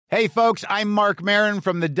Hey, folks, I'm Mark Maron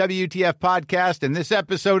from the WTF Podcast, and this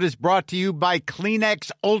episode is brought to you by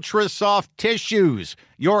Kleenex Ultra Soft Tissues,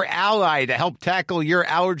 your ally to help tackle your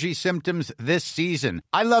allergy symptoms this season.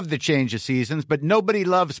 I love the change of seasons, but nobody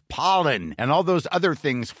loves pollen and all those other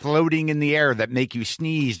things floating in the air that make you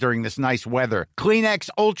sneeze during this nice weather. Kleenex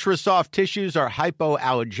Ultra Soft Tissues are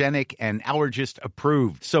hypoallergenic and allergist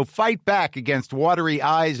approved, so fight back against watery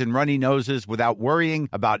eyes and runny noses without worrying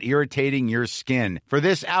about irritating your skin. For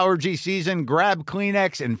this allergy season, grab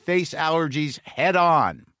Kleenex and face allergies head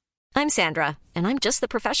on. I'm Sandra, and I'm just the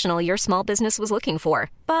professional your small business was looking for.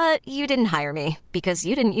 But you didn't hire me because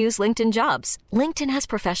you didn't use LinkedIn Jobs. LinkedIn has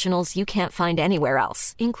professionals you can't find anywhere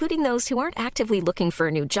else, including those who aren't actively looking for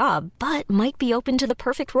a new job, but might be open to the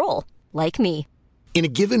perfect role, like me. In a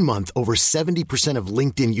given month, over 70% of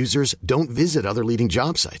LinkedIn users don't visit other leading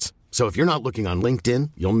job sites. So if you're not looking on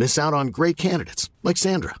LinkedIn, you'll miss out on great candidates, like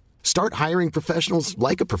Sandra. Start hiring professionals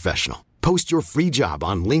like a professional. Post your free job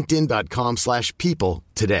on linkedin.com/people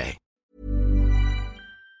today.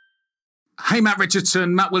 Hey, Matt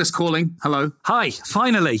Richardson, Matt Willis calling. Hello. Hi,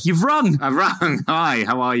 finally, you've rung. I've rung. Hi,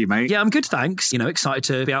 how are you, mate? Yeah, I'm good, thanks. You know, excited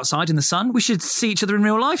to be outside in the sun. We should see each other in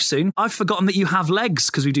real life soon. I've forgotten that you have legs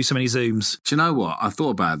because we do so many Zooms. Do you know what? I thought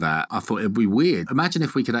about that. I thought it'd be weird. Imagine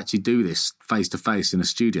if we could actually do this face-to-face in a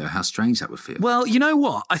studio, how strange that would feel. Well, you know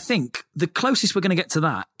what? I think the closest we're going to get to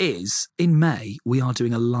that is in May, we are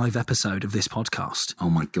doing a live episode of this podcast. Oh,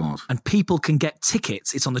 my God. And people can get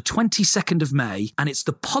tickets. It's on the 22nd of May, and it's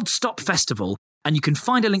the Podstop Festival. And you can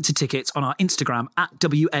find a link to tickets on our Instagram at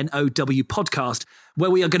WNOW Podcast, where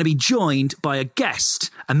we are going to be joined by a guest.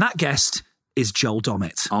 And that guest is Joel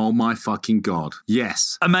Dommett. Oh, my fucking God.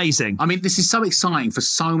 Yes. Amazing. I mean, this is so exciting for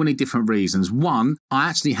so many different reasons. One, I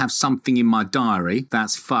actually have something in my diary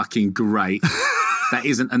that's fucking great. That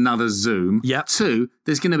isn't another Zoom. Yep. Two,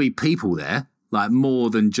 there's going to be people there, like more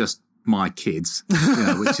than just my kids,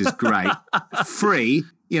 which is great. Three,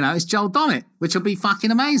 it's Joel Dommett, which will be fucking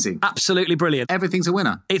amazing. Absolutely brilliant. Everything's a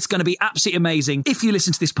winner. It's going to be absolutely amazing. If you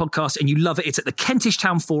listen to this podcast and you love it, it's at the Kentish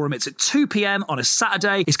Town Forum. It's at 2 p.m. on a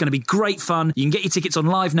Saturday. It's going to be great fun. You can get your tickets on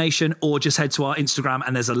Live Nation or just head to our Instagram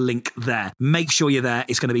and there's a link there. Make sure you're there.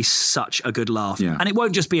 It's going to be such a good laugh. Yeah. And it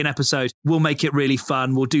won't just be an episode. We'll make it really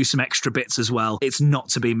fun. We'll do some extra bits as well. It's not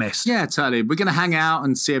to be missed. Yeah, totally. We're going to hang out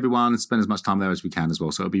and see everyone and spend as much time there as we can as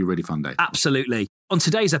well. So it'll be a really fun day. Absolutely. On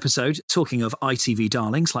today's episode, talking of ITV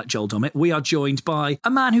darlings like Joel Dommett, we are joined by a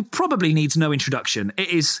man who probably needs no introduction. It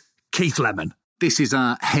is Keith Lemon. This is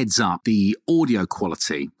a heads up. The audio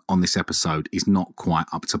quality on this episode is not quite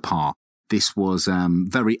up to par. This was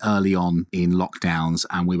very early on in lockdowns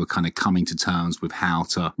and we were kind of coming to terms with how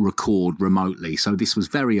to record remotely. So this was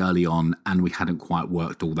very early on and we hadn't quite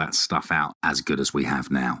worked all that stuff out as good as we have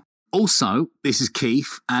now. Also, this is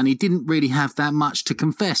Keith, and he didn't really have that much to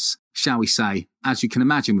confess, shall we say, as you can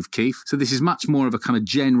imagine with Keith. So this is much more of a kind of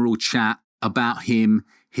general chat about him,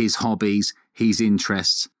 his hobbies, his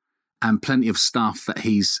interests, and plenty of stuff that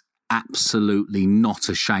he's absolutely not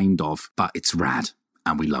ashamed of, but it's rad,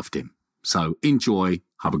 and we loved him. So enjoy,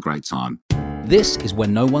 have a great time. This is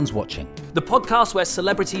When No One's Watching. The podcast where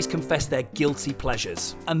celebrities confess their guilty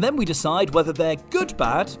pleasures. And then we decide whether they're good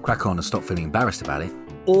bad. Crack on and stop feeling embarrassed about it.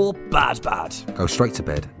 Or bad bad. Go straight to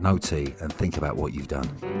bed, no tea, and think about what you've done.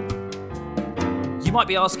 You might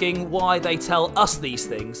be asking why they tell us these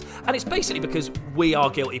things, and it's basically because we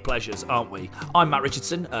are guilty pleasures, aren't we? I'm Matt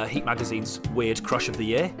Richardson, Heat Magazine's Weird Crush of the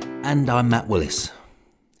Year. And I'm Matt Willis,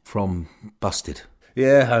 from Busted.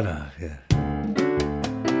 Yeah, I know, yeah.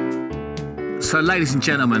 So, ladies and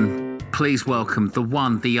gentlemen, please welcome the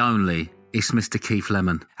one, the only, it's Mr. Keith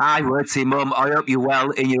Lemon. Hi, Wordsy Mum. I hope you're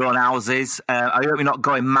well in your own houses. I hope you're not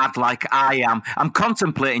going mad like I am. I'm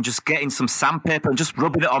contemplating just getting some sandpaper and just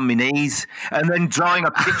rubbing it on my knees and then drawing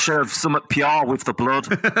a picture of something pure with the blood.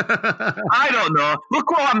 I don't know. Look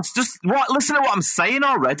listen to what I'm saying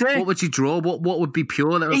already. What would you draw? What would be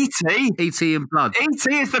pure? E.T. E.T. and blood.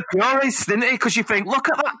 E.T. is the purest, isn't it? Because you think, look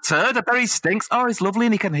at that turd. I bet he stinks. Oh, he's lovely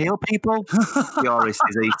and he can heal people. Purest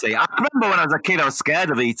is E.T. I remember when I was a kid, I was scared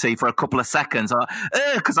of E.T. for a couple of seconds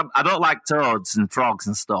because I don't like toads and frogs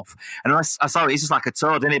and stuff, and I saw he's just like a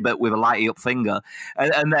toad in it but with a lighty up finger,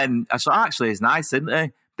 and then I thought actually he's nice, isn't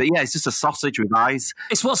he? But yeah, it's just a sausage with eyes.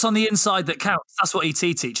 It's what's on the inside that counts. That's what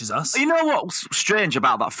E.T. teaches us. You know what's strange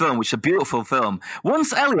about that film, which is a beautiful film?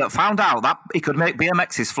 Once Elliot found out that he could make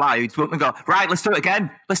BMXs fly, he'd go, right, let's do it again.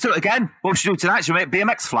 Let's do it again. What should we do tonight? Should we make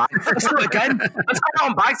BMX fly? Let's do it again. Let's go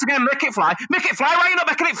on bikes again. Make it fly. Make it fly. Why are you not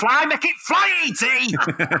making it fly? Make it fly, E.T.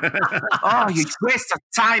 Oh, you waste of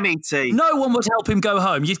time, E.T. No one would help him go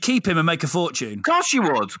home. You'd keep him and make a fortune. Of course you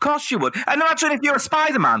would. Of course you would. And imagine if you're a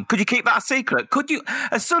Spider-Man. Could you keep that a secret? Could you?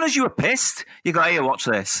 As soon as you were pissed, you go, here, watch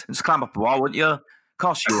this. And just climb up the wall, wouldn't you? Of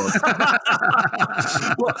course you would.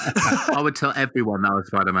 I would tell everyone that was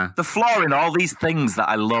Spider-Man. The flaw in all these things that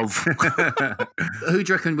I love. Who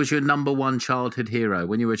do you reckon was your number one childhood hero?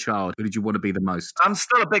 When you were a child, who did you want to be the most? I'm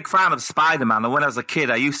still a big fan of Spider-Man, and when I was a kid,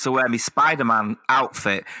 I used to wear my Spider-Man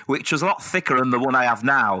outfit, which was a lot thicker than the one I have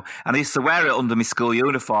now, and I used to wear it under my school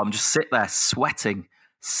uniform, just sit there sweating.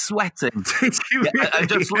 Did you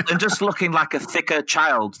really? and just looking like a thicker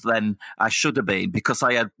child than I should have been because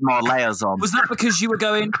I had more layers on. Was that because you were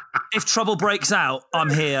going, if trouble breaks out,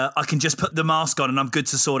 I'm here, I can just put the mask on and I'm good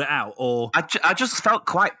to sort it out? Or I just felt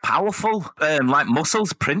quite powerful, like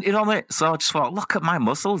muscles printed on it. So I just thought, look at my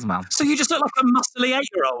muscles, man. So you just look like a muscly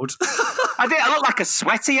 8-year-old? I looked like a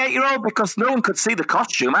sweaty 8-year-old because no one could see the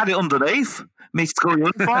costume. I had it underneath my school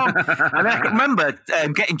uniform. And I can remember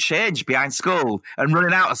getting changed behind school and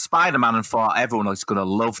running out of Spider-Man and thought, everyone is going to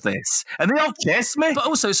love this. And they all chased me. But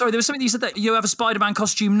also, sorry, there was something that you said that you have a Spider-Man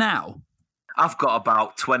costume now. I've got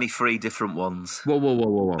about 23 different ones.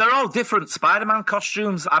 Whoa. They're all different Spider-Man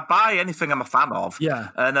costumes. I buy anything I'm a fan of. Yeah.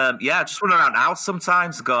 And I just run around the house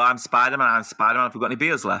sometimes and go, I'm Spider-Man. Have we got any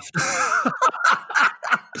beers left?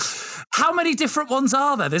 How many different ones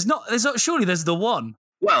are there? Surely there's the one.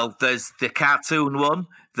 Well, there's the cartoon one,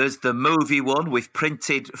 there's the movie one with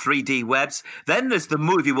printed 3D webs, then there's the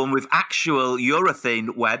movie one with actual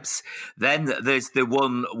urethane webs, then there's the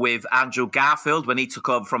one with Andrew Garfield when he took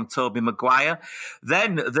over from Tobey Maguire,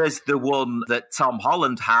 then there's the one that Tom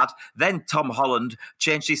Holland had, then Tom Holland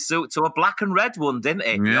changed his suit to a black and red one, didn't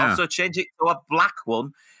he? Yeah. He also changed it to a black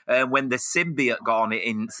one. When the symbiote got on it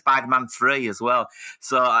in Spider-Man 3 as well.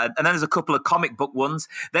 So, and then there's a couple of comic book ones.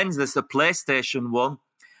 Then there's the PlayStation one.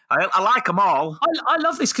 I like them all. I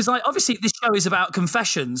love this because obviously this show is about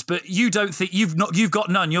confessions, but you don't think you've got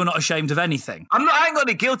none. You're not ashamed of anything. I ain't got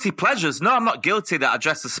any guilty pleasures. No, I'm not guilty that I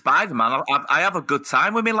dress as Spider-Man. I have a good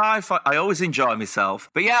time with my life. I always enjoy myself.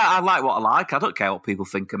 But yeah, I like what I like. I don't care what people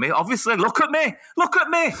think of me. Obviously, look at me. Look at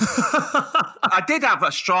me. I did have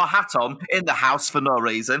a straw hat on in the house for no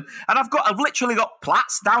reason, and I've literally got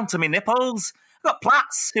plaits down to my nipples. Got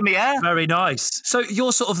plaits in my hair. Very nice. So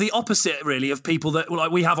you're sort of the opposite, really, of people that like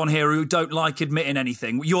we have on here who don't like admitting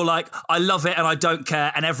anything. You're like, I love it and I don't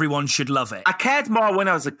care and everyone should love it. I cared more when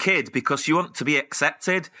I was a kid because you want to be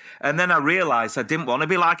accepted. And then I realised I didn't want to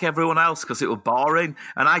be like everyone else because it was boring.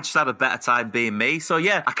 And I just had a better time being me. So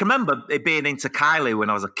yeah, I can remember being into Kylie when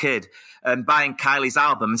I was a kid and buying Kylie's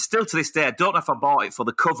album. And still to this day, I don't know if I bought it for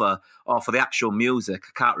the cover or for the actual music.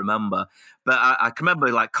 I can't remember. But I can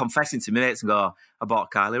remember like confessing to my mates and go, I bought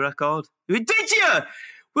a Kylie record. Did you?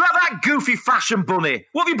 Well, that goofy fashion bunny.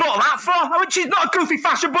 What have you bought that for? I mean, she's not a goofy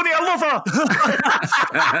fashion bunny. I love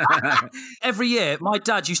her. Every year, my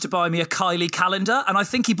dad used to buy me a Kylie calendar, and I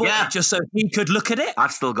think he bought it just so he could look at it.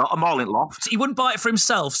 I've still got them all in loft. He wouldn't buy it for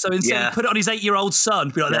himself, so instead he put it on his 8-year-old son.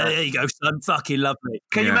 Be like, there you go, son. Fucking lovely.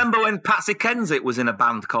 Can you remember when Patsy Kensit was in a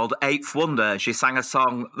band called Eighth Wonder? She sang a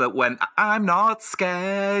song that went, I'm not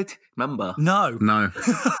scared. Remember? No. No,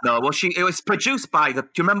 well, it was produced by do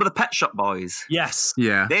you remember the Pet Shop Boys? Yes.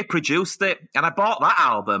 Yeah. They produced it, and I bought that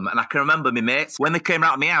album, and I can remember my mates, when they came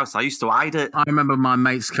out of my house, I used to hide it. I remember my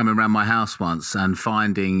mates coming around my house once and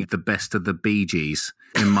finding the best of the Bee Gees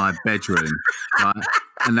in my bedroom. Right?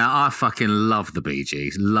 And now I fucking love the Bee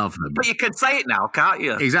Gees, love them. But you can say it now, can't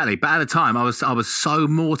you? Exactly. But at the time, I was so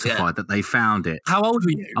mortified that they found it. How old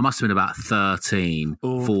were you? I must have been about 13,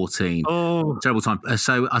 14. Terrible time.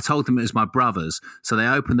 So I told them it was my brother's. So they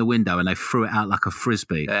opened the window and they threw it out like a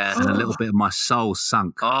frisbee. Yeah. And a little bit of my soul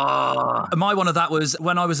sunk. Oh. My one of that was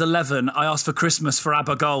when I was 11, I asked for Christmas for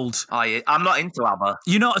ABBA Gold. Oh, yeah. I'm not into ABBA.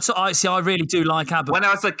 You're not? I really do like ABBA. When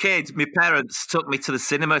I was a kid, my parents took me to the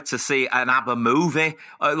cinema to see an ABBA movie,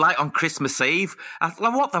 like on Christmas Eve. I was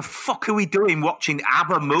like, what the fuck are we doing watching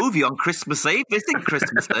ABBA movie on Christmas Eve? This isn't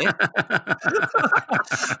Christmas Eve.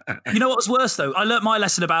 You know what was worse, though? I learnt my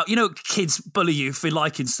lesson about, kids bully you for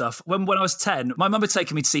liking stuff. When I was 10, my mum had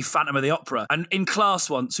taken me to see Phantom of the Opera. And in class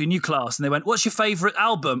once, we knew class, and they went, what's your favourite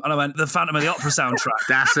album? And I went, the Phantom of the Opera soundtrack.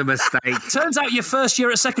 That's a mistake. Turns out your first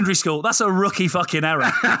year at secondary school, that's a rookie fucking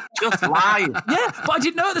error. Just lie. Yeah, but I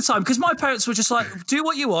didn't know at the time because my parents were just like, do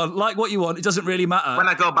what you want, like what you want. It doesn't really matter. When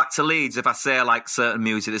I go back to Leeds, if I say I like certain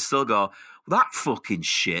music, they still go, that fucking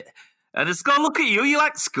shit. And it's go, look at you, you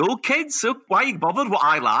like school kids, so why are you bothered what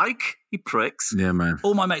I like? You pricks. Yeah, man.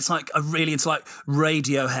 All my mates are really into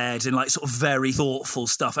Radiohead and sort of very thoughtful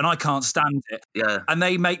stuff, and I can't stand it. Yeah. And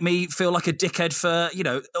they make me feel like a dickhead for,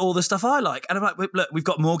 all the stuff I like. And I'm like, look, we've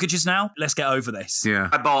got mortgages now. Let's get over this. Yeah.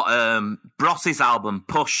 I bought Bross's album,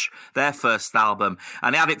 Push, their first album,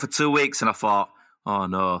 and I had it for 2 weeks, and I thought, oh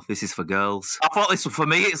no, this is for girls. I thought this was for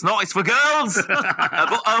me. It's not. It's for girls.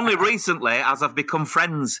 But only recently, as I've become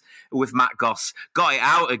friends with Matt Goss, got it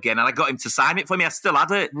out again, and I got him to sign it for me. I still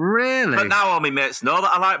had it. Really? But now all my mates know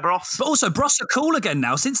that I like Bros. But also, Bros are cool again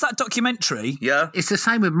now since that documentary. Yeah. It's the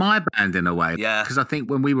same with my band in a way. Yeah. Because I think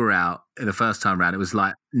when we were out the first time round, it was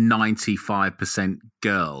like 95%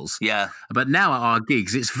 girls. Yeah. But now at our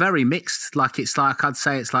gigs, it's very mixed. I'd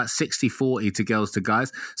say it's like 60-40 to girls to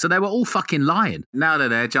guys. So they were all fucking lying. Now they're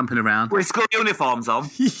there jumping around. With school uniforms on.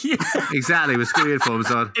 Exactly, with school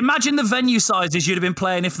uniforms on. Imagine the venue sizes you'd have been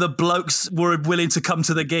playing if the blokes were willing to come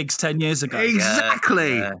to the gigs 10 years ago.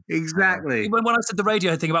 Exactly. Exactly. When I said the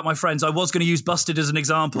Radiohead thing about my friends, I was going to use Busted as an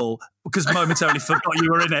example because momentarily forgot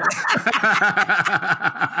you were in it.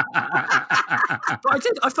 But I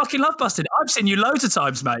did. I fucking love Busted. I've seen you loads of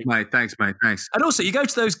times, mate. Mate, thanks, mate. Thanks. And also, you go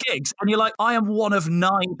to those gigs and you're like, I am one of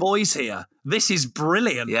 9 boys here. This is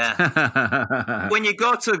brilliant. Yeah. When you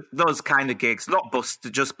go to those kind of gigs, not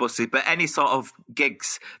just Busted, but any sort of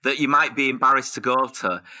gigs that you might be embarrassed to go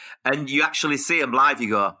to, and you actually see them live, you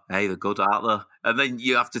go, hey, they're good, aren't they? And then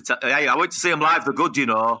you have to tell, hey, I went to see them live, they're good, you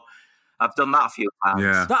know. I've done that a few times.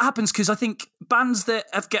 Yeah. That happens because I think bands that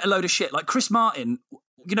get a load of shit, like Chris Martin,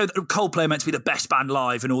 you know, Coldplay are meant to be the best band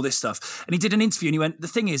live and all this stuff. And he did an interview and he went, the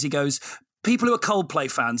thing is, he goes, people who are Coldplay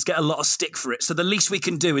fans get a lot of stick for it. So the least we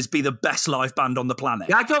can do is be the best live band on the planet.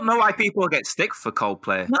 Yeah, I don't know why people get stick for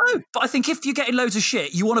Coldplay. No, but I think if you're getting loads of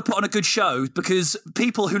shit, you want to put on a good show because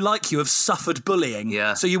people who like you have suffered bullying.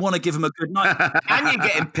 Yeah. So you want to give them a good night. And you're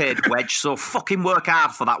getting paid wedge, so fucking work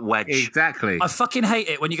hard for that wedge. Exactly. I fucking hate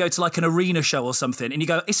it when you go to like an arena show or something and you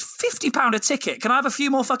go, it's £50 a ticket. Can I have a few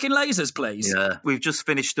more fucking lasers, please? Yeah. We've just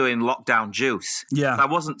finished doing Lockdown Juice. Yeah. I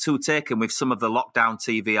wasn't too taken with some of the lockdown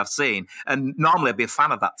TV I've seen. And normally I'd be a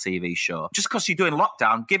fan of that TV show. Just because you're doing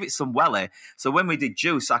lockdown, give it some welly. So when we did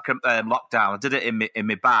Juice, lockdown, I did it in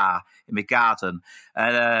my bar, in my garden.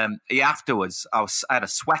 And afterwards, I had a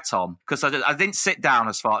sweat on because I didn't sit down.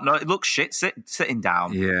 I thought, no, it looks shit sitting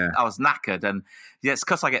down. Yeah. I was knackered. And yeah, it's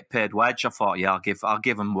because I get paid wedge. I thought, yeah, I'll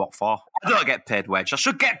give them what for. I don't get paid wedge. I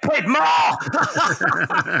should get paid more. I've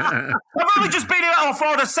only just been able to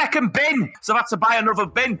afford a second bin, so I've had to buy another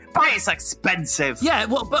bin. But it's expensive. Yeah,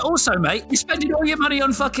 well, but also, mate, you're spending all your money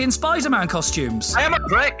on fucking Spider-Man costumes. I am a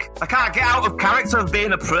prick. I can't get out of character of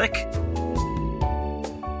being a prick.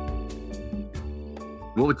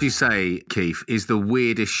 What would you say, Keith, is the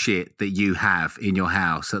weirdest shit that you have in your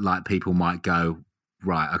house that like people might go,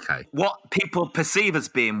 right, okay. What people perceive as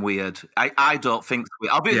being weird, I don't think it's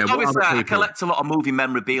weird. Obviously, I collect a lot of movie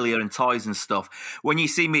memorabilia and toys and stuff. When you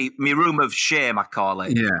see me room of shame, I call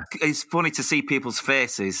it. Yeah. It's funny to see people's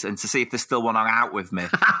faces and to see if they still want to hang out with me.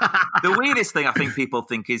 The weirdest thing I think people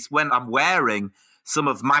think is when I'm wearing some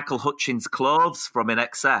of Michael Hutchins' clothes from In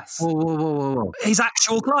Excess. Whoa. His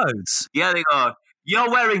actual clothes. Yeah, they go,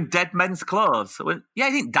 you're wearing dead men's clothes. I went,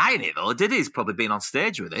 yeah, he didn't die in it, though, did he? He's probably been on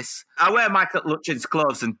stage with this. I wear Michael Hutchins'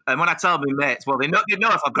 clothes, and when I tell my mates, well, they know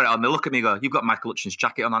if I've got it on. They look at me and go, you've got Michael Hutchins'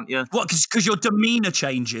 jacket on, haven't you? What, because your demeanour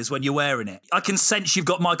changes when you're wearing it? I can sense you've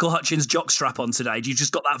got Michael Hutchins' jockstrap on today. You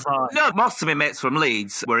just got that vibe? No, most of my mates from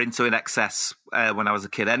Leeds were into In Excess when I was a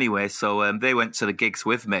kid anyway, so they went to the gigs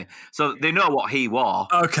with me. So they know what he wore.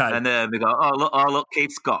 Okay. And they go, oh, look,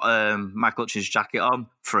 Keith's got Michael Hutchins' jacket on.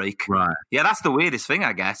 Freak. Right. Yeah, that's the weirdest thing,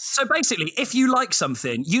 I guess. So basically, if you like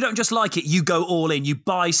something, you don't just like it, you go all in. You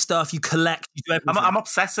buy stuff, you collect, you do everything. I'm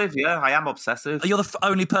obsessive, yeah. I am obsessive. You're the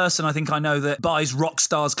only person I think I know that buys rock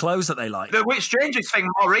stars' clothes that they like. The strangest thing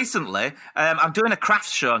more recently, I'm doing a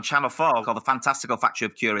craft show on Channel 4 called The Fantastical Factory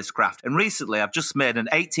of Curious Craft. And recently I've just made an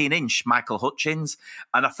 18-inch Michael Hutchins.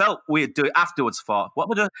 And I felt weird doing it afterwards for,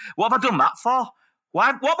 what have I done that for? What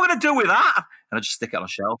am I going to do with that? And I just stick it on a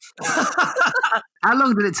shelf. How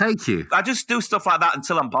long did it take you? I just do stuff like that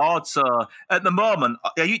until I'm bored. So at the moment,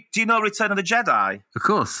 do you know Return of the Jedi? Of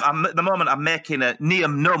course. At the moment, I'm making a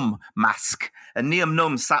Neum Num mask. And Neum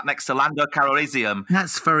Num sat next to Lando Calrissian.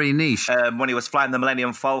 That's very niche. When he was flying the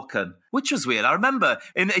Millennium Falcon, which was weird. I remember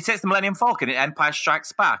he takes the Millennium Falcon in Empire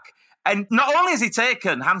Strikes Back. And not only has he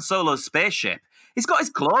taken Han Solo's spaceship, he's got his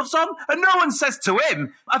clothes on, and no one says to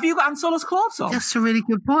him, have you got Han Solo's clothes on? That's a really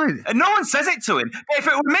good point. And no one says it to him. But if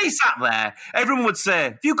it were me sat there, everyone would say,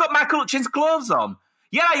 have you got Michael Hutchins' clothes on?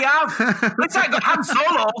 Yeah, I have. Looks like I've got Han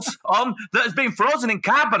Solo's on that has been frozen in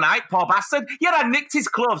carbonite, poor bastard. Yeah, I nicked his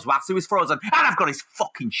clothes whilst he was frozen. And I've got his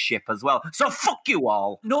fucking ship as well. So fuck you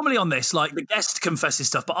all. Normally on this, like, the guest confesses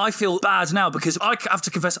stuff, but I feel bad now because I have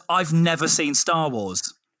to confess I've never seen Star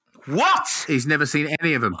Wars. What? He's never seen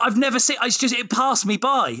any of them. I've never seen. It's just it passed me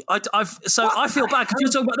by. I feel bad because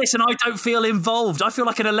you're talking about this, and I don't feel involved. I feel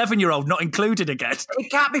like an 11-year-old not included again.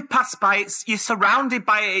 It can't be passed by. You're surrounded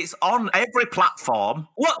by it. It's on every platform.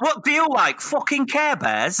 What do you like? Fucking Care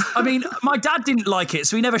Bears? I mean, my dad didn't like it,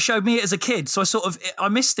 so he never showed me it as a kid. So I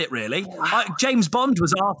missed it really. James Bond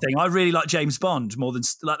was our thing. I really like James Bond more than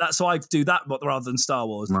like that. So I do that rather than Star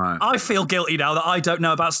Wars. Right. I feel guilty now that I don't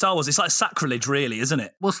know about Star Wars. It's like sacrilege, really, isn't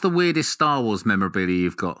it? What's the weirdest Star Wars memorabilia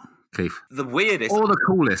you've got, Keith? The weirdest? Or the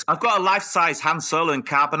coolest? I've got a life-size Han Solo and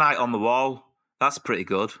Carbonite on the wall. That's pretty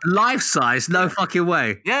good. Life-size? No fucking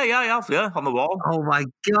way. Yeah, I have, on the wall. Oh my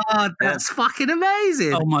God, that's fucking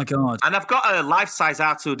amazing. Oh my God. And I've got a life-size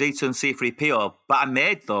R2-D2 and C-3PO, but I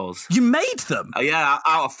made those. You made them? Yeah,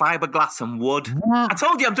 out of fiberglass and wood. What? I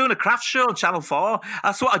told you I'm doing a craft show on Channel 4.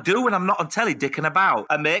 That's what I do when I'm not on telly dicking about.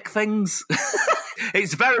 I make things.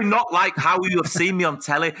 It's very not like how you have seen me on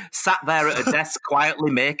telly, sat there at a desk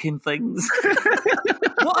quietly making things.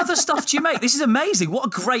 What other stuff do you make? This is amazing. What a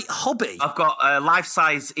great hobby. I've got a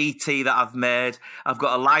life-size E.T. that I've made. I've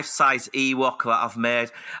got a life-size Ewok that I've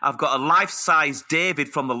made. I've got a life-size David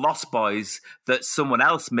from the Lost Boys that someone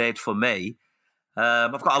else made for me.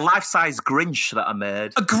 I've got a life-size Grinch that I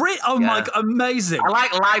made. A Grinch? Oh my God, amazing. I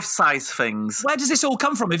like life-size things. Where does this all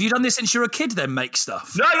come from? Have you done this since you were a kid then, make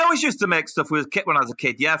stuff? No, I always used to make stuff when I was a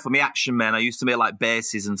kid. Yeah, for me Action Men, I used to make like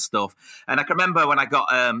bases and stuff. And I can remember when I got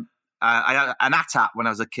I had an AT-AT when I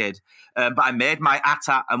was a kid, but I made my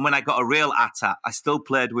AT-AT, and when I got a real AT-AT, I still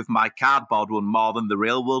played with my cardboard one more than the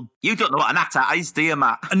real one. You don't know what an AT-AT is, do you,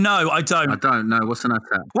 Matt? No, I don't. I don't know. What's an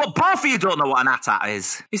AT-AT? Well, both of you don't know what an AT-AT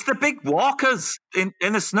is. It's the big walkers in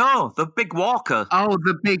the snow, the big walker. Oh,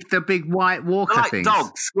 the big white walker They're like things.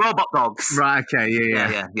 dogs, robot dogs. Right, okay,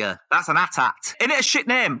 Yeah. That's an AT-AT. Isn't it a shit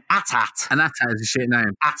name? AT-AT. An AT-AT is a shit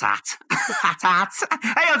name. AT-AT. AT-AT.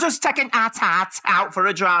 Hey, I'm just taking AT-AT out for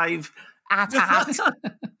a drive. AT-AT.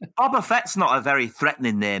 Boba Fett's not a very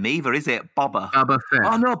threatening name either, is it? Boba. Boba Fett.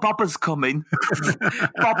 Oh no, Boba's coming.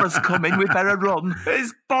 Boba's coming. We better run.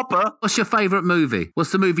 It's Boba. What's your favourite movie?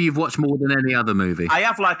 What's the movie you've watched more than any other movie? I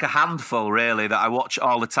have like a handful, really, that I watch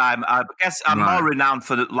all the time. I guess I'm more renowned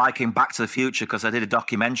for liking Back to the Future because I did a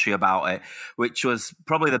documentary about it, which was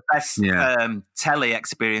probably the best telly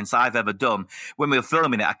experience I've ever done. When we were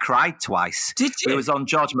filming it, I cried twice. Did you? It was on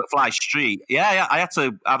George McFly Street. Yeah. I had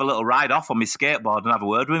to have a little ride off on my skateboard and have a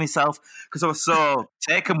word with myself because I was so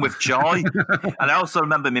taken with joy. And I also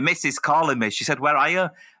remember my missus calling me. She said, "Where are you?"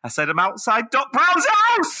 I said, "I'm outside Doc Brown's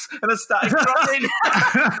house." And I started crying.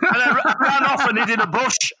 And I ran off and hid in a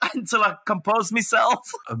bush until I composed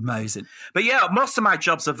myself. Amazing. But yeah, most of my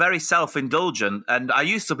jobs are very self-indulgent. And I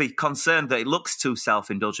used to be concerned that it looks too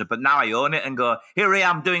self-indulgent. But now I own it and go, here I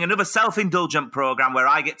am doing another self-indulgent program where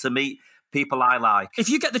I get to meet people I like. If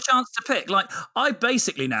you get the chance to pick, like I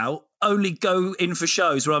basically now only go in for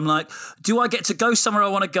shows where I'm like, do I get to go somewhere I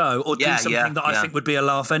want to go or do something that I think would be a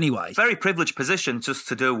laugh anyway? Very privileged position just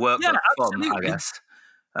to do work that's fun, I guess.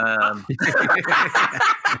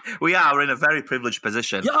 We're in a very privileged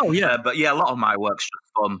position. Oh, yeah. But yeah, a lot of my work's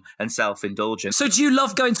just fun and self-indulgent. So do you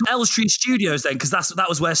love going to Elstree Studios then? Because that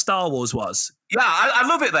was where Star Wars was. Yeah, I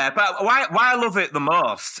love it there. But why I love it the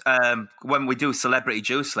most when we do Celebrity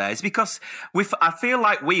Juice there is because I feel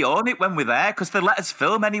like we own it when we're there because they let us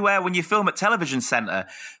film anywhere. When you film at Television Centre,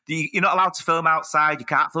 you're not allowed to film outside. You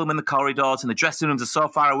can't film in the corridors and the dressing rooms are so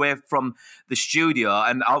far away from the studio.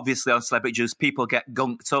 And obviously on Celebrity Juice, people get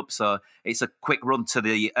gunked up. So it's a quick run to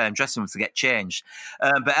the dressing rooms to get changed.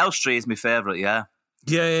 But Elstree is my favourite, yeah.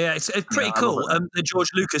 Yeah. It's pretty cool. The George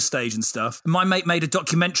Lucas stage and stuff. My mate made a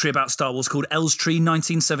documentary about Star Wars called Elstree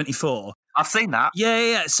 1974. I've seen that.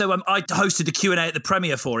 Yeah. So I hosted the Q&A at the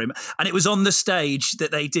premiere for him, and it was on the stage that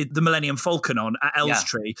they did the Millennium Falcon on at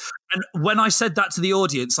Elstree. Yeah. And when I said that to the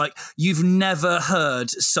audience, like, you've never heard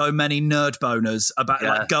so many nerd boners about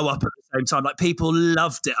like go up at the same time. Like, people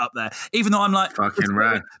loved it up there, even though I'm like, fucking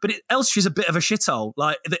right. But Elstree's a bit of a shithole.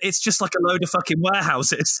 Like, it's just like a load of fucking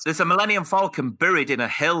warehouses. There's a Millennium Falcon buried in a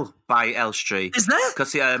hill by Elstree. Is there?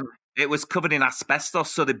 Because it was covered in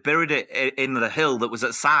asbestos, so they buried it in the hill that was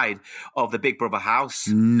at the side of the Big Brother house.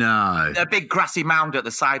 No. A big grassy mound at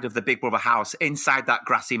the side of the Big Brother house. Inside that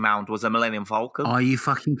grassy mound was a Millennium Falcon. Are you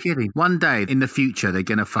fucking kidding? One day in the future, they're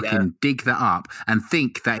going to fucking dig that up and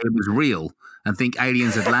think that it was real and think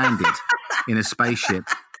aliens had landed in a spaceship.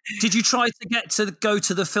 Did you try to go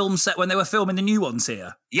to the film set when they were filming the new ones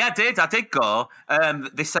here? Yeah, I did go.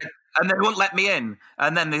 They said... And they wouldn't let me in.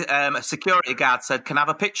 And then a security guard said, "Can I have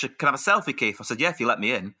a picture? Can I have a selfie, Keith?" I said, "Yeah, if you let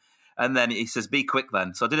me in." And then he says, be quick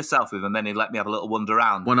then. So I did a selfie with him, and then he let me have a little wander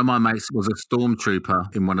around. One of my mates was a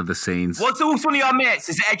stormtrooper in one of the scenes. Who's one of your mates?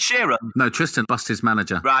 Is it Ed Sheeran? No, Tristan, Busty's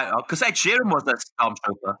manager. Right, because Ed Sheeran was a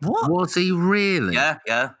stormtrooper. What? Was he really?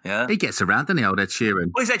 Yeah. He gets around, doesn't he, old Ed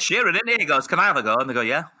Sheeran? Well, he's Ed Sheeran, isn't he? He goes, can I have a go? And they go,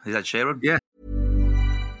 yeah, he's Ed Sheeran. Yeah.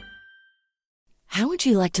 How would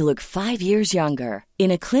you like to look 5 years younger?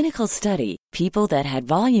 In a clinical study, people that had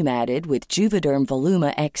volume added with Juvederm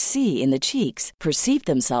Voluma XC in the cheeks perceived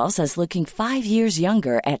themselves as looking 5 years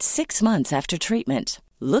younger at 6 months after treatment.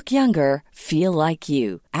 Look younger, feel like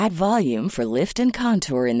you. Add volume for lift and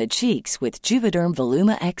contour in the cheeks with Juvederm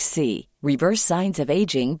Voluma XC. Reverse signs of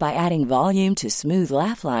aging by adding volume to smooth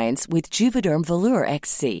laugh lines with Juvederm Volure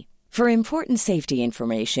XC. For important safety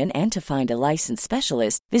information and to find a licensed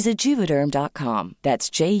specialist, visit Juvederm.com. That's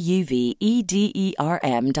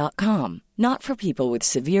JUVEDERM.com. Not for people with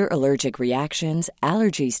severe allergic reactions,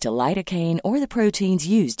 allergies to lidocaine, or the proteins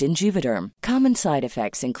used in Juvederm. Common side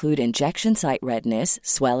effects include injection site redness,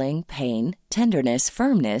 swelling, pain, tenderness,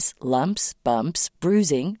 firmness, lumps, bumps,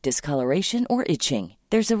 bruising, discoloration, or itching.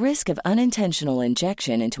 There's a risk of unintentional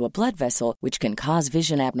injection into a blood vessel, which can cause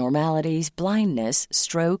vision abnormalities, blindness,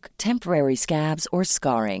 stroke, temporary scabs, or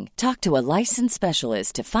scarring. Talk to a licensed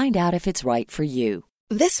specialist to find out if it's right for you.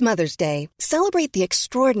 This Mother's Day, celebrate the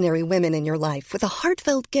extraordinary women in your life with a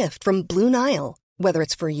heartfelt gift from Blue Nile. Whether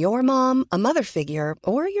it's for your mom, a mother figure,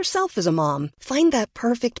 or yourself as a mom, find that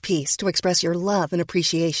perfect piece to express your love and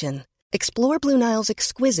appreciation. Explore Blue Nile's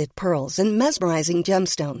exquisite pearls and mesmerizing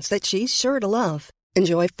gemstones that she's sure to love.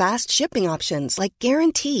 Enjoy fast shipping options like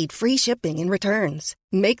guaranteed free shipping and returns.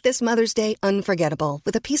 Make this Mother's Day unforgettable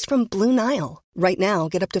with a piece from Blue Nile. Right now,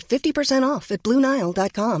 get up to 50% off at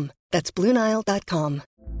BlueNile.com. That's BlueNile.com.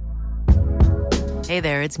 Hey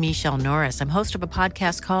there, it's Michelle Norris. I'm host of a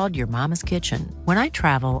podcast called Your Mama's Kitchen. When I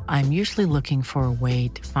travel, I'm usually looking for a way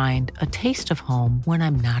to find a taste of home when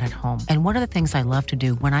I'm not at home. And one of the things I love to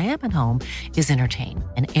do when I am at home is entertain.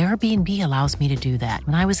 And Airbnb allows me to do that.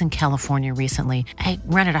 When I was in California recently, I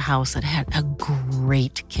rented a house that had a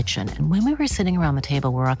great kitchen. And when we were sitting around the table,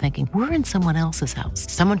 we were all thinking, we're in someone else's house.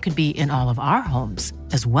 Someone could be in all of our homes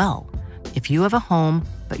as well. If you have a home,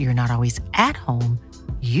 but you're not always at home,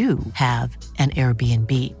 you have an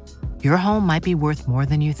Airbnb. Your home might be worth more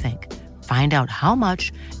than you think. Find out how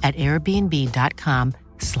much at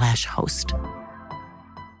airbnb.com/host.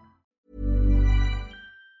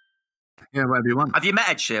 Yeah, whatever you want. Have you met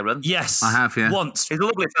Ed Sheeran? Yes. I have, yeah. Once. He's a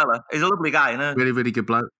lovely fella. He's a lovely guy, isn't he? Really, really good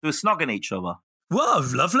bloke. They were snogging each other. Whoa,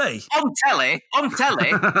 lovely. On telly,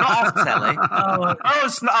 not off telly.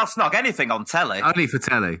 I'll snog anything on telly. Only for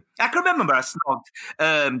telly. I can remember I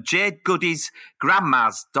snogged Jade Goody's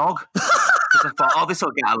grandma's dog. Because I thought, this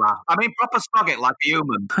will get a laugh. I mean, proper snog it like a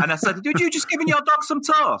human. And I said, did you just giving your dog some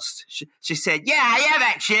toast? She said, yeah, I have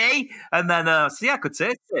actually. And then, I could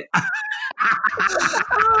taste it.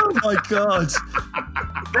 Oh, my God.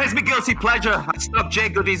 There's my guilty pleasure. I snogged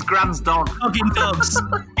Jade Goody's grand's dog. Snogging dogs.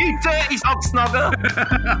 You dirty dog snogger.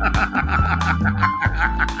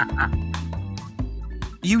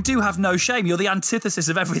 You do have no shame. You're the antithesis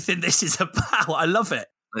of everything this is about. I love it.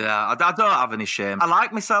 Yeah, I don't have any shame. I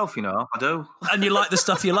like myself, I do. And you like the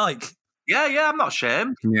stuff you like. Yeah, I'm not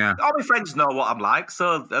ashamed. Yeah. All my friends know what I'm like,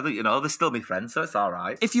 so, they're still my friends, so it's all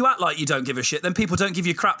right. If you act like you don't give a shit, then people don't give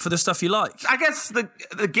you crap for the stuff you like. I guess the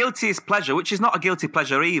guiltiest pleasure, which is not a guilty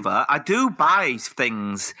pleasure either, I do buy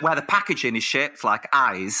things where the packaging is shaped like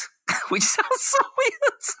eyes, which sounds so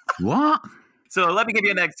weird. What? So let me give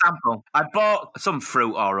you an example. I bought some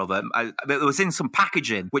fruit or other. It was in some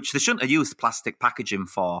packaging, which they shouldn't have used plastic packaging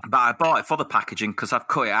for. But I bought it for the packaging because I've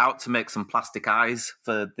cut it out to make some plastic eyes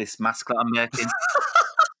for this mask that I'm making.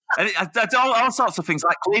 And I do all sorts of things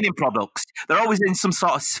like cleaning products. They're always in some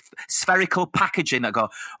sort of spherical packaging. I go,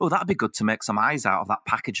 that'd be good to make some eyes out of that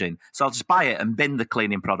packaging. So I'll just buy it and bin the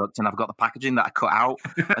cleaning product, and I've got the packaging that I cut out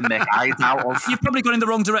and make eyes out of. You've probably gone in the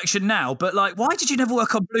wrong direction now, but why did you never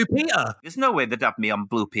work on Blue Peter? There's no way they'd have me on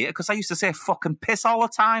Blue Peter because I used to say fucking piss all the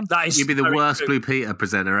time. You'd be the worst true. Blue Peter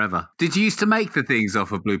presenter ever. Did you used to make the things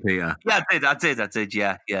off of Blue Peter? Yeah, I did,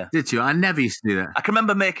 yeah. Did you? I never used to do that. I can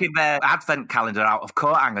remember making their advent calendar out of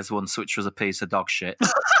coat hangers once, which was a piece of dog shit.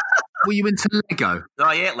 Were you into Lego? No,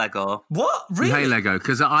 I hate Lego. What? Really? You hate Lego?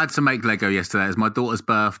 Because I had to make Lego yesterday. It was my daughter's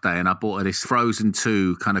birthday, and I bought her this Frozen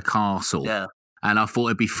 2 kind of castle. Yeah. And I thought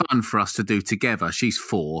it'd be fun for us to do together. She's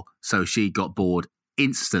 4, so she got bored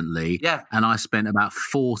instantly. Yeah. And I spent about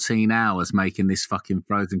 14 hours making this fucking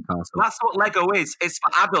Frozen castle. That's what Lego is. It's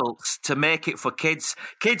for adults to make it for kids.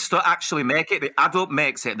 Kids don't actually make it. The adult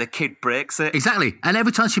makes it. The kid breaks it. Exactly. And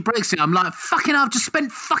every time she breaks it, I'm like, fucking hell, I've just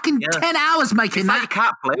spent fucking 10 hours making it's that. Like you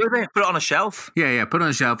can't play with it. Put it on a shelf. Yeah, put it on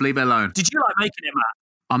a shelf, leave it alone. Did you like making it, Matt?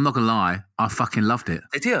 I'm not going to lie, I fucking loved it.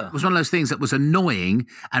 Did you? It was one of those things that was annoying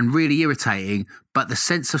and really irritating, but the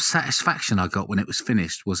sense of satisfaction I got when it was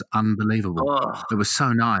finished was unbelievable. Oh. It was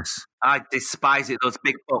so nice. I despise it, those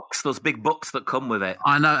big books that come with it.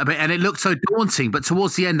 I know, and it looked so daunting, but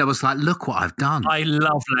towards the end I was like, look what I've done. I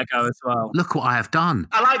love Lego as well. Look what I have done.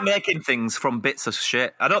 I like making things from bits of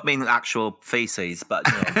shit. I don't mean actual feces, but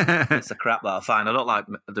bits of crap that I find. I don't like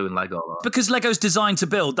doing Lego a lot. Because Lego's designed to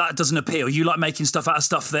build, that doesn't appeal. You like making stuff out of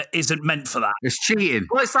stuff that isn't meant for that. It's cheating.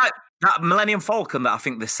 Well, it's like that Millennium Falcon that I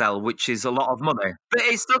think they sell, which is a lot of money. But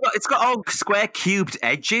it's got all square cubed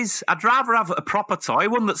edges. I'd rather have a proper toy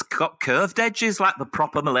one that's got curved edges like the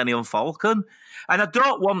proper Millennium Falcon. And I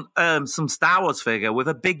don't want some Star Wars figure with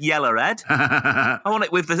a big yellow head. I want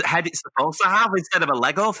it with the head it's supposed to have instead of a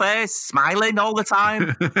Lego face, smiling all the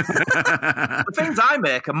time. The things I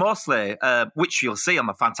make are mostly, which you'll see on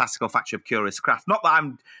the Fantastical Factory of Curious Craft. Not that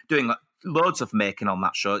I'm doing loads of making on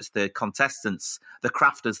that show. It's the contestants, the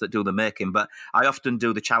crafters that do the making, but I often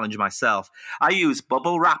do the challenge myself. I use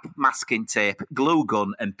bubble wrap, masking tape, glue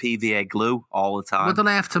gun, and PVA glue all the time. What do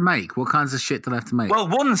they have to make? What kinds of shit do they have to make? Well,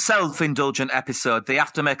 one self-indulgent episode, they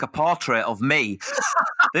have to make a portrait of me.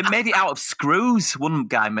 They made it out of screws. One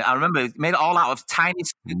guy, I remember, made it all out of tiny,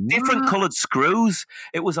 different coloured screws.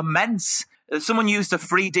 It was immense. Someone used a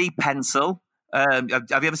 3D pencil. Have you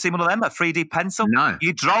ever seen one of them? A 3D pencil? No.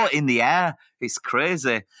 You draw it in the air. It's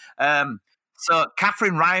crazy. So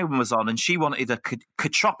Catherine Ryan was on, and she wanted a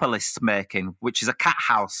Catropolis making, which is a cat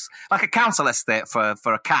house, like a council estate for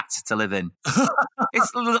a cat to live in.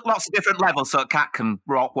 It's lots of different levels, so a cat can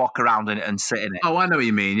walk around in it and sit in it. Oh, I know what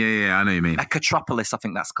you mean. Yeah, I know what you mean. A Catropolis, I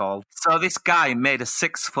think that's called. So this guy made a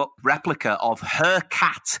 6-foot replica of her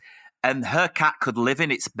cat, and her cat could live in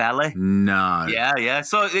its belly. No. Yeah.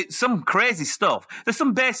 So it's some crazy stuff. There's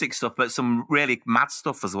some basic stuff, but some really mad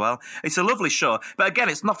stuff as well. It's a lovely show. But again,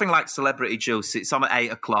 it's nothing like Celebrity Juice. It's on at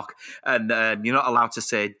 8 o'clock, and you're not allowed to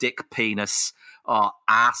say dick, penis, or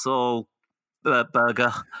arsehole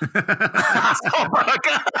burger. Arsehole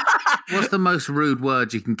burger. What's the most rude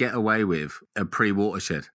word you can get away with at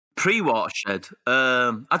pre-Watershed? Pre-Watershed?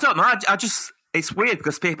 I don't know. I just... It's weird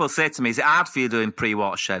because people say to me, is it hard for you doing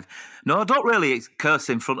pre-Watershed? No, I don't really curse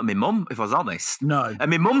in front of my mum, if I was honest. No. And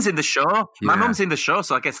my mum's in the show. Yeah. My mum's in the show,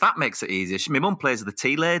 so I guess that makes it easier. My mum plays the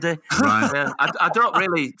tea lady. Right. I don't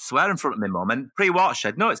really swear in front of my mum. And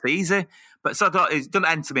pre-Watershed, no, it's it doesn't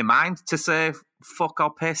enter my mind to say fuck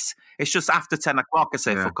or piss. It's just after 10 o'clock I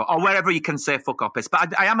say fuck or wherever you can say fuck or piss.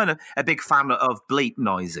 But I am a big fan of bleep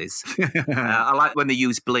noises. I like when they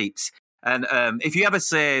use bleeps. And if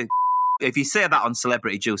you say that on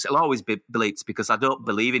Celebrity Juice, it'll always be bleeps because I don't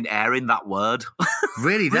believe in airing that word.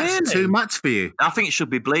 Really? That's too much for you? I think it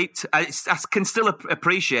should be bleeped. I can still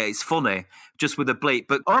appreciate it's funny just with a bleep,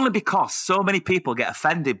 but only because so many people get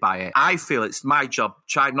offended by it. I feel it's my job,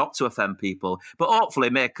 try not to offend people, but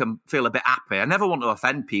hopefully make them feel a bit happy. I never want to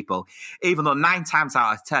offend people, even though 9 times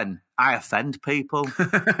out of 10, I offend people,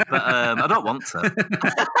 but I don't want to.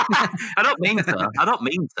 I don't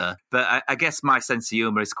mean to. But I guess my sense of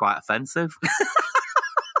humour is quite offensive.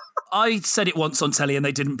 I said it once on telly and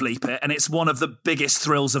they didn't bleep it, and it's one of the biggest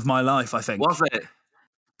thrills of my life, I think. Was it?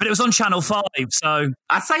 But it was on Channel 5, so...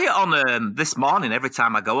 I say it on This Morning every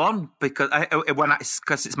time I go on,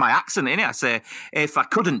 because it's my accent, innit? I say, if I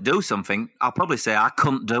couldn't do something, I'll probably say I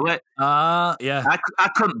couldn't do it. Yeah. I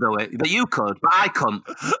couldn't do it, but you could, but I couldn't.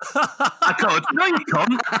 I could. No, you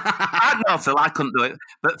couldn't. I know, Phil, I couldn't do it.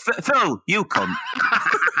 But Phil, you couldn't.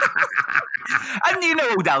 And you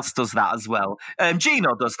know who else does that as well?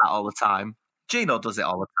 Gino does that all the time. Gino does it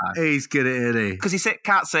all the time. He's good at it, isn't he? Because he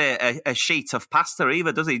can't say a sheet of pasta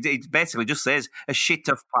either, does he? He basically just says a sheet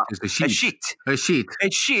of pasta. A sheet.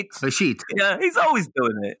 Yeah, he's always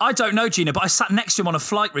doing it. I don't know Gino, but I sat next to him on a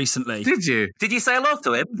flight recently. Did you? Did you say hello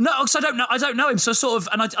to him? No, because I don't know him. So sort of,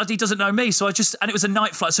 and he doesn't know me. So and it was a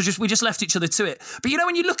night flight. So we just left each other to it. But you know,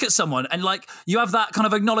 when you look at someone and like you have that kind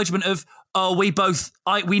of acknowledgement of, oh,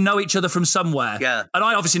 we know each other from somewhere. Yeah. And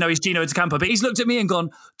I obviously know he's Gino DeCampo, but he's looked at me and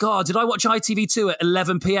gone, God, did I watch ITV2 at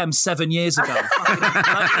 11 p.m. 7 years ago?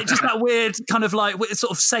 Like, just that weird kind of like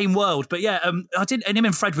sort of same world. But yeah, I did, and him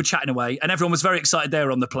and Fred were chatting away, and everyone was very excited they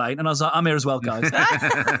were on the plane, and I was like, I'm here as well, guys.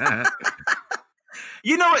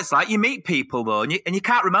 You know what it's like? You meet people, though, and you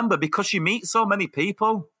can't remember because you meet so many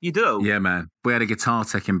people. You do. Yeah, man. We had a guitar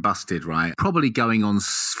tech in Busted, right? Probably going on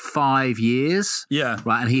 5 years. Yeah.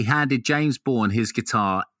 Right, and he handed James Bourne his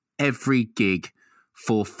guitar every gig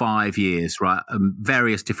for 5 years, right?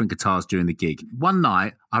 Various different guitars during the gig. One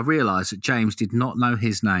night, I realised that James did not know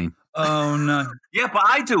his name. Oh, no. Yeah, but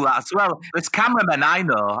I do that as well. There's cameramen I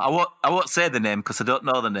know. I won't say the name because I don't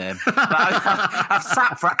know the name. But I've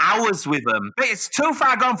sat for hours with them. But it's too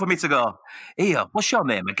far gone for me to go, Ian, what's your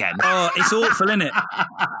name again? Oh, it's awful, isn't it?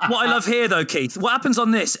 What I love here, though, Keith, what happens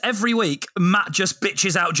on this, every week, Matt just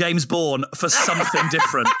bitches out James Bourne for something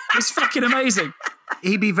different. It's fucking amazing.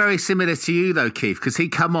 He'd be very similar to you, though, Keith, because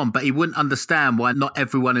he'd come on, but he wouldn't understand why not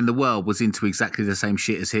everyone in the world was into exactly the same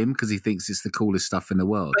shit as him, because he thinks it's the coolest stuff in the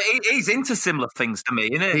world. But he's into similar things to me,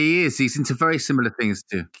 isn't it? He is. He's into very similar things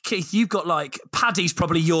too. Keith, you've got Paddy's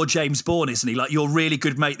probably your James Bourne, isn't he? Like your really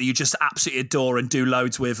good mate that you just absolutely adore and do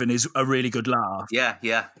loads with and is a really good laugh. Yeah.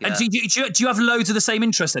 And do you have loads of the same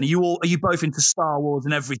interests then? Are you both into Star Wars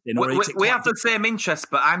and everything? Or we have the same interests,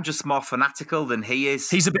 but I'm just more fanatical than he is.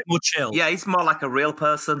 He's a bit more chill. Yeah, he's more like a real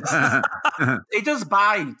person. He does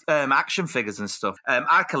buy action figures and stuff.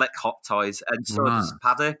 I collect Hot Toys, and so does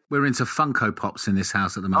Paddy. We're into Funko Pops in this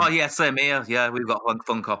house at the moment. Oh, yeah, same here. Yeah, we've got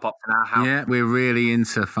Funko Pops in our house. Yeah, we're really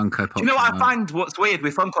into Funko Pops. Do you know what I find what's weird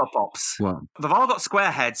with Funko Pops? What? They've all got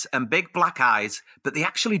square heads and big black eyes, but they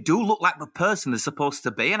actually do look like the person they're supposed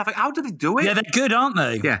to be. And I think, how do they do it? Yeah, they're good, aren't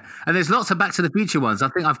they? Yeah, and there's lots of Back to the Future ones. I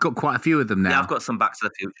think I've got quite a few of them now. Yeah, I've got some Back to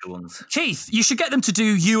the Future ones. Keith, you should get them to do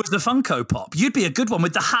you as the Funko Pop. You'd be a good one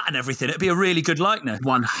with the hat and everything. It'd be a really good likeness.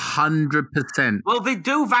 100%. Well, they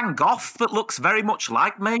do Van Gogh that looks very much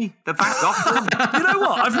like me. The Van Gogh one. You know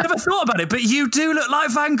what? I've never thought about it, but you do look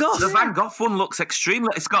like Van Gogh. The Van Gogh one looks extremely...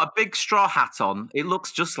 It's got a big straw hat on. It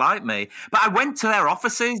looks just like me. But I went to their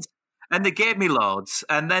offices and they gave me loads.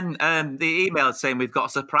 And then the email saying, we've got a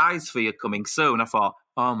surprise for you coming soon. I thought,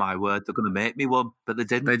 oh my word, they're going to make me one. But they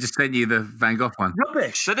didn't. They just sent you the Van Gogh one.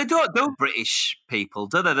 Rubbish. But they don't do British people,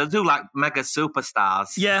 do they? They do like mega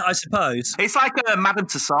superstars. Yeah, I suppose. It's like Madame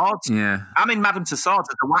Tussauds. Yeah. I'm in Madame Tussauds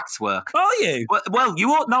at the waxwork. Are you? Well, you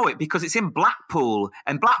won't know it because it's in Blackpool.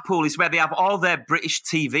 And Blackpool is where they have all their British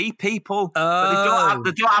TV people. Oh. But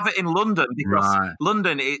they don't have it in London because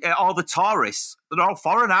London, all the tourists, they're all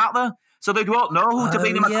foreign, aren't they? So they don't know who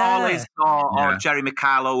Davina McCall is or Jerry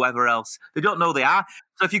McKyle or whoever else. They don't know who they are.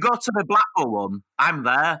 So if you go to the Blackpool one, I'm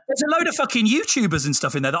there. There's a load of fucking YouTubers and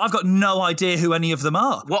stuff in there that I've got no idea who any of them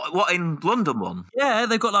are. What in London one? Yeah,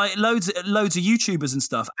 they've got like loads of YouTubers and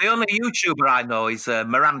stuff. The only YouTuber I know is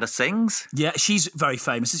Miranda Sings. Yeah, she's very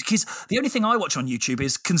famous. Because the only thing I watch on YouTube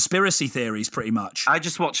is conspiracy theories, pretty much. I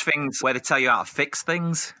just watch things where they tell you how to fix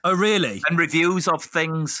things. Oh, really? And reviews of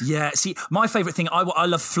things. Yeah, see, my favourite thing, I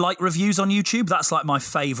love flight reviews on YouTube. That's like my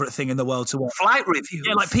favourite thing in the world to watch. Flight reviews?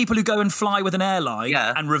 Yeah, like people who go and fly with an airline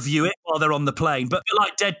and review it while they're on the plane. But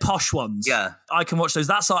like dead posh ones. Yeah. I can watch those.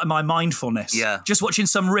 That's like my mindfulness. Yeah. Just watching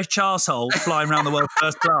some rich arsehole flying around the world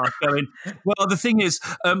first class going, well, the thing is,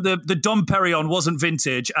 the Dom Perignon wasn't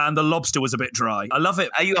vintage and the lobster was a bit dry. I love it.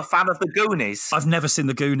 Are you a fan of the Goonies? I've never seen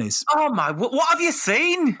the Goonies. Oh my, what have you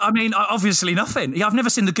seen? I mean, obviously nothing. Yeah, I've never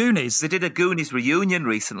seen the Goonies. They did a Goonies reunion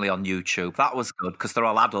recently on YouTube. That was good because they're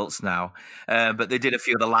all adults now. But they did a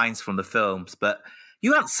few of the lines from the films. But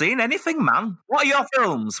you haven't seen anything, man. What are your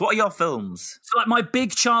films? So, like, my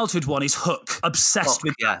big childhood one is Hook. Obsessed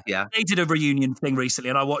with that. Yeah. They did a reunion thing recently,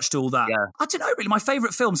 and I watched all that. Yeah. I don't know, really. My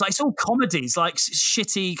favourite films, like, it's all comedies, like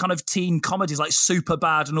shitty kind of teen comedies, like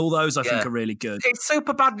Superbad and all those I think are really good. It's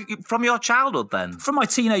Superbad from your childhood, then? From my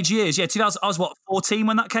teenage years, yeah. 2000, I was, 14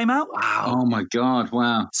 when that came out? Wow. Oh, my God,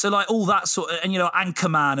 wow. So, like, all that sort of, and,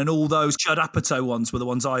 Anchorman and all those Judd Apatow ones were the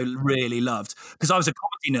ones I really loved, because I was a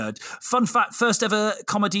comedy nerd. Fun fact, first ever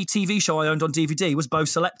comedy TV show I owned on DVD was Bo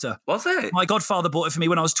Selector. Was it? My godfather bought it for me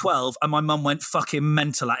when I was 12, and my mum went fucking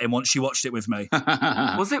mental at him once she watched it with me.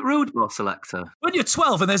 Was it rude, Bo Selector? When you're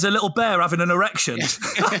 12 and there's a little bear having an erection in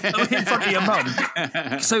front of your mum.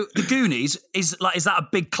 So The Goonies, is that a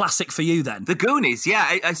big classic for you then? The Goonies,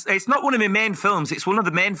 yeah. It's not one of my main films. It's one of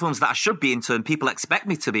the main films that I should be into and people expect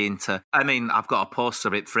me to be into. I mean, I've got a poster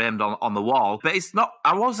of it framed on the wall, but it's not.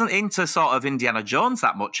 I wasn't into sort of Indiana Jones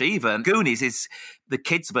that much either. Goonies is the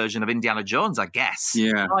kids' version of Indiana Jones, I guess.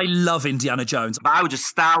 Yeah. I love Indiana Jones. But I was just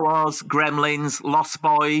Star Wars, Gremlins, Lost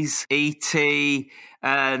Boys, E.T.,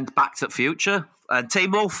 and Back to the Future, and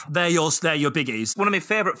Teen Wolf. They're your biggies. One of my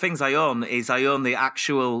favourite things I own is the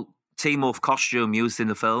actual Teen Wolf costume used in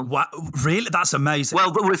the film. Wow, really? That's amazing.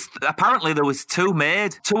 Well, there was 2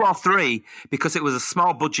 made, 2 or 3, because it was a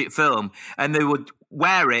small budget film, and they would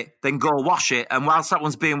wear it, then go wash it, and whilst that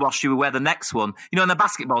one's being washed, you would wear the next one. You know, in the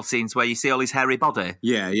basketball scenes where you see all his hairy body?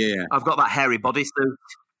 Yeah. I've got that hairy bodysuit.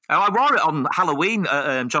 I wore it on Halloween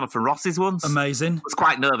at Jonathan Ross's once. Amazing. I was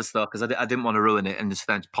quite nervous, though, because I didn't want to ruin it and just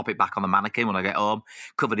then pop it back on the mannequin when I get home,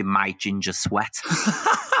 covered in my ginger sweat.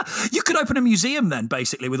 You could open a museum then,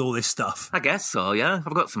 basically, with all this stuff. I guess so, yeah.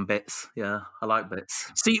 I've got some bits. Yeah, I like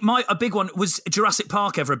bits. See, a big one, was Jurassic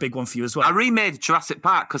Park ever a big one for you as well? I remade Jurassic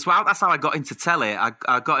Park because that's how I got into telly. I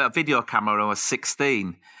got a video camera when I was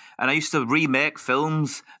 16. And I used to remake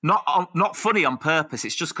films, not funny on purpose.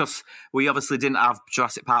 It's just because we obviously didn't have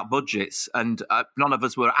Jurassic Park budgets and none of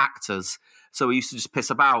us were actors. So we used to just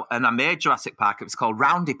piss about. And I made Jurassic Park. It was called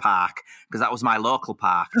Roundy Park because that was my local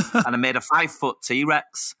park. And I made a 5-foot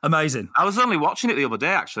T-Rex. Amazing. I was only watching it the other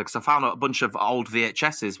day, actually, because I found out a bunch of old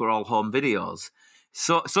VHSs were all home videos.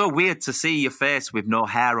 So weird to see your face with no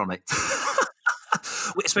hair on it.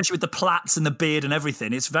 Especially with the plaits and the beard and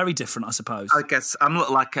everything. It's very different, I suppose. I guess I'm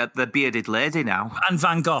looking like the bearded lady now. And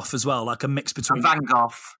Van Gogh as well, like a mix between... And Van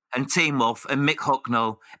Gogh and Teen Wolf and Mick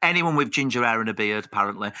Hucknall. Anyone with ginger hair and a beard,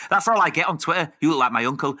 apparently. That's all I get on Twitter. You look like my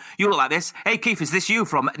uncle. You look like this. Hey, Keith, is this you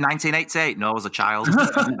from 1988? No, I was a child.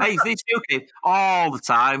 Hey, is this you, Keith? All the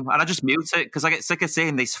time. And I just mute it because I get sick of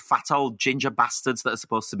seeing these fat old ginger bastards that are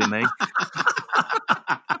supposed to be me.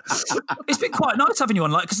 It's been quite nice having you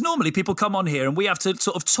on, because normally people come on here and we have to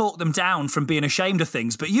sort of talk them down from being ashamed of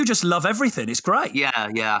things, but you just love everything. It's great. Yeah,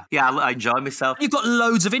 I enjoy myself. You've got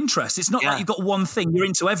loads of interests. It's not like you've got one thing, you're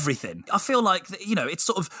into everything. I feel like, it's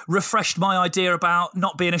sort of refreshed my idea about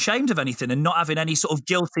not being ashamed of anything and not having any sort of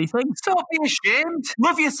guilty things. Stop being ashamed.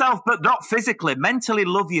 Love yourself, but not physically. Mentally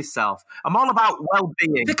love yourself. I'm all about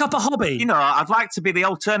well-being. Pick up a hobby. I'd like to be the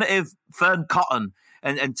alternative Fern Cotton.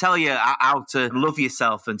 And tell you how to love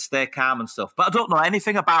yourself and stay calm and stuff. But I don't know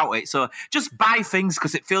anything about it. So just buy things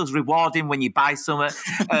because it feels rewarding when you buy something.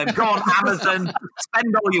 Go on Amazon,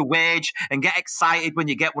 spend all your wage and get excited when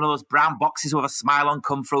you get one of those brown boxes with a smile on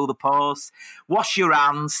come through the post. Wash your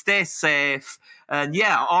hands, stay safe. And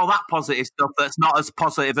all that positive stuff that's not as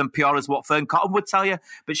positive and pure as what Fern Cotton would tell you,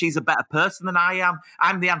 but she's a better person than I am.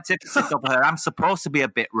 I'm the antithesis of her. I'm supposed to be a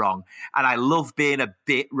bit wrong, and I love being a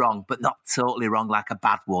bit wrong, but not totally wrong like a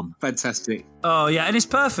bad one. Fantastic. Oh, yeah, and it's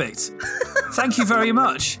perfect. Thank you very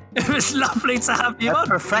much. It was lovely to have you on.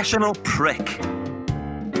 Professional prick.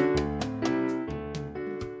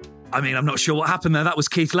 I mean, I'm not sure what happened there. That was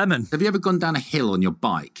Keith Lemon. Have you ever gone down a hill on your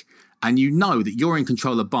bike and you know that you're in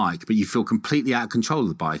control of the bike, but you feel completely out of control of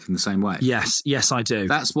the bike in the same way? Yes, I do.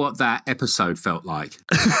 That's what that episode felt like.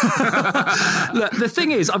 Look, the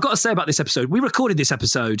thing is, I've got to say about this episode, we recorded this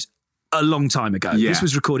episode a long time ago. Yeah. This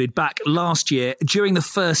was recorded back last year during the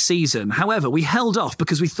first season. However, we held off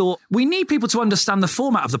because we thought we need people to understand the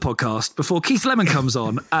format of the podcast before Keith Lemon comes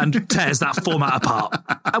on and tears that format apart.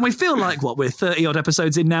 And we feel like, we're 30-odd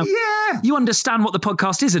episodes in now? Yeah. You understand what the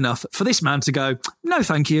podcast is enough for this man to go, no,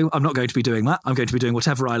 thank you, I'm not going to be doing that. I'm going to be doing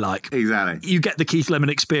whatever I like. Exactly. You get the Keith Lemon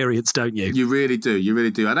experience, don't you? You really do.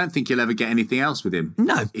 I don't think you'll ever get anything else with him.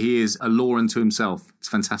 No. He is a law unto himself. It's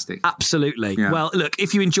fantastic. Absolutely. Yeah. Well, look,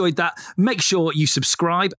 if you enjoyed that, make sure you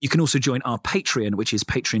subscribe. You can also join our Patreon, which is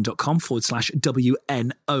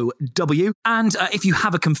patreon.com/WNOW. And if you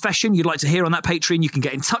have a confession you'd like to hear on that Patreon, you can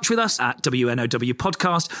get in touch with us at WNOW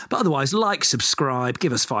Podcast. But otherwise, subscribe,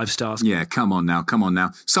 give us 5 stars. Yeah, come on now.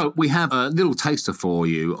 So we have a little taster for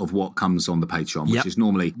you of what comes on the Patreon, which is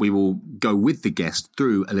normally we will go with the guest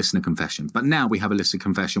through a listener confession. But now we have a listener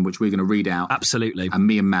confession, which we're going to read out. Absolutely. And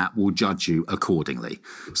me and Matt will judge you accordingly.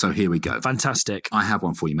 So here we go. Fantastic. I have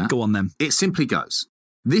one for you, Matt. Go on then. It simply goes,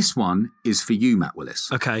 this one is for you, Matt Willis.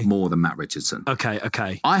 Okay. More than Matt Richardson.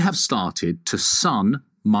 Okay. I have started to sun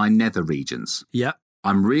my nether regions. Yep.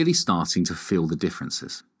 I'm really starting to feel the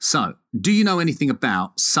differences. So, do you know anything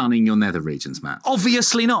about sunning your nether regions, Matt?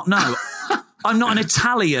 Obviously not, no. I'm not an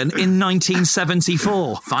Italian in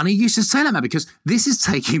 1974. Funny you should say that, Matt, because this is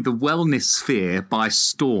taking the wellness sphere by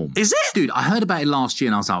storm. Is it? Dude, I heard about it last year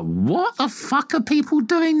and I was like, what the fuck are people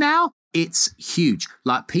doing now? It's huge.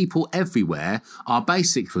 Like, people everywhere are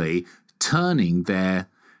basically turning their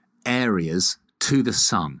areas to the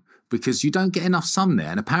sun because you don't get enough sun there.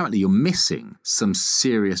 And apparently you're missing some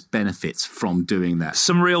serious benefits from doing that.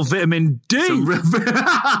 Some real vitamin D.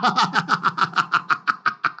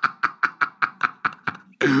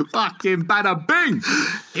 Fucking bada bing!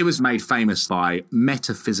 It was made famous by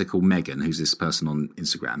Metaphysical Megan, who's this person on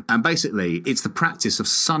Instagram. And basically, it's the practice of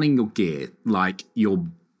sunning your gear, like your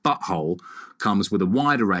butthole comes with a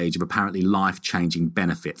wider range of apparently life-changing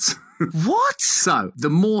benefits. What? So the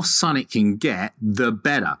more sun it can get, the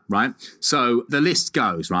better, right? So the list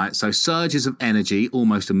goes, right? So surges of energy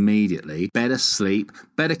almost immediately, better sleep,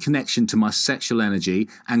 better connection to my sexual energy,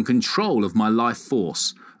 and control of my life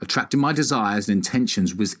force. Attracting my desires and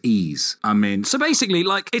intentions with ease. I mean... So basically,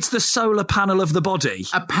 like, it's the solar panel of the body?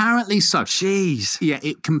 Apparently so. Jeez. Yeah,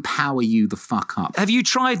 it can power you the fuck up. Have you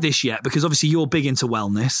tried this yet? Because obviously you're big into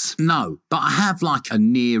wellness. No, but I have like a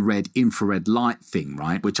near-red infrared light thing,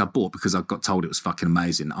 right? Which I bought because I got told it was fucking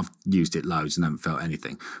amazing. I've used it loads and haven't felt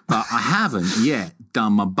anything. But I haven't yet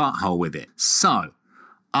done my butthole with it. So,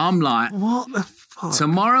 I'm like... What the fuck?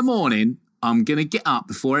 Tomorrow morning... I'm going to get up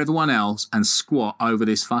before everyone else and squat over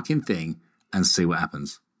this fucking thing and see what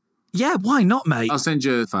happens. Yeah, why not, mate? I'll send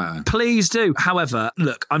you a photo. Please do. However,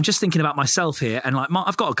 look, I'm just thinking about myself here, and like,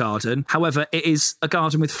 I've got a garden. However, it is a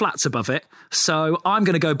garden with flats above it. So I'm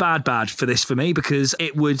going to go bad for this for me, because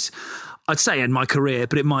it would... I'd say end my career,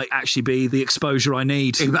 but it might actually be the exposure I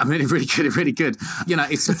need. I mean, it's really good. You know,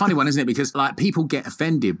 it's a funny one, isn't it? Because, like, people get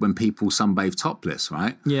offended when people sunbathe topless,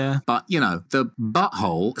 right? Yeah. But, you know, the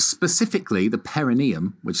butthole, specifically the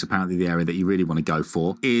perineum, which is apparently the area that you really want to go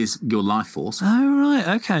for, is your life force. Oh, right.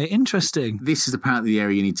 Okay. Interesting. This is apparently the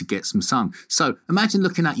area you need to get some sun. So imagine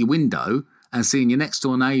looking out your window and seeing your next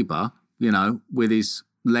door neighbour, you know, with his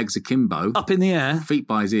legs akimbo. Up in the air. Feet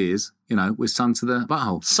by his ears, you know, with sun to the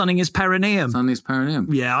butthole. Sunning his perineum. Sunning his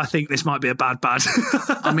perineum. Yeah, I think this might be a bad.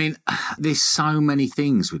 I mean, there's so many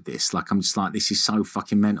things with this. Like, I'm just like, this is so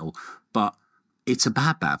fucking mental. But it's a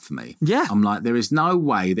bad for me. Yeah. I'm like, there is no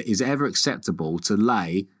way that is ever acceptable to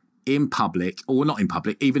lay in public, or not in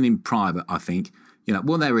public, even in private, I think. You know,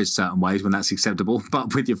 well, there is certain ways when that's acceptable,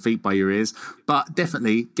 but with your feet by your ears. But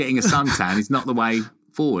definitely getting a suntan is not the way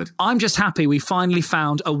forward. I'm just happy we finally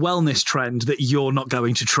found a wellness trend that you're not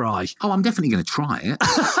going to try. Oh, I'm definitely going to try it.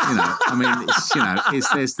 You know, I mean, it's, you know,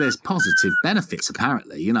 there's positive benefits,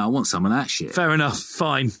 apparently. You know, I want some of that shit. Fair enough.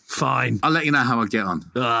 Fine. I'll let you know how I get on.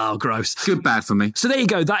 Oh, gross. Good, bad for me. So there you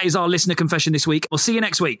go. That is our listener confession this week. We'll see you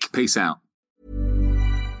next week. Peace out.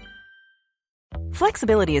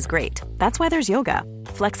 Flexibility is great. That's why there's yoga.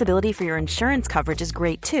 Flexibility for your insurance coverage is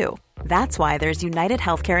great too. That's why there's United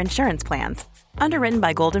Healthcare Insurance Plans. Underwritten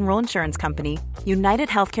by Golden Rule Insurance Company, United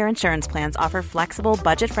Healthcare Insurance Plans offer flexible,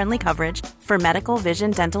 budget-friendly coverage for medical,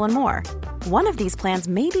 vision, dental, and more. One of these plans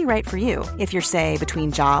may be right for you if you're, say, between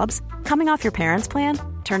jobs, coming off your parents' plan,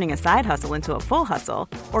 turning a side hustle into a full hustle,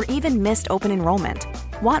 or even missed open enrollment.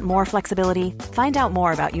 Want more flexibility? Find out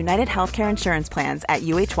more about United Healthcare Insurance Plans at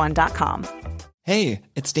uh1.com. Hey,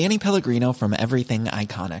 it's Danny Pellegrino from Everything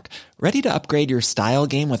Iconic. Ready to upgrade your style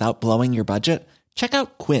game without blowing your budget? Check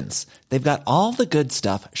out Quince. They've got all the good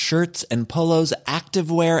stuff, shirts and polos,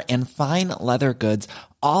 activewear, and fine leather goods,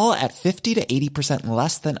 all at 50 to 80%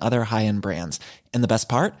 less than other high-end brands. And the best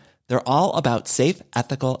part? They're all about safe,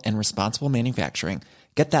 ethical, and responsible manufacturing.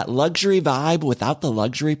 Get that luxury vibe without the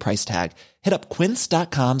luxury price tag. Hit up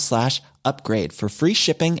quince.com/upgrade for free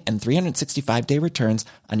shipping and 365-day returns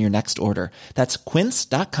on your next order. That's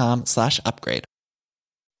quince.com/upgrade.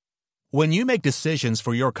 When you make decisions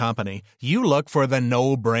for your company, you look for the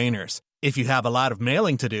no-brainers. If you have a lot of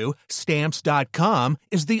mailing to do, Stamps.com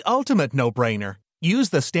is the ultimate no-brainer. Use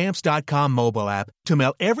the Stamps.com mobile app to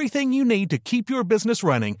mail everything you need to keep your business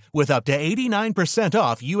running with up to 89%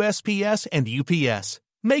 off USPS and UPS.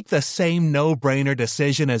 Make the same no-brainer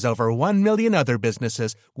decision as over 1 million other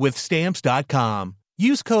businesses with Stamps.com.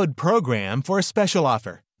 Use code PROGRAM for a special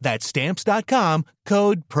offer. That's Stamps.com,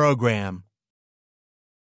 code PROGRAM.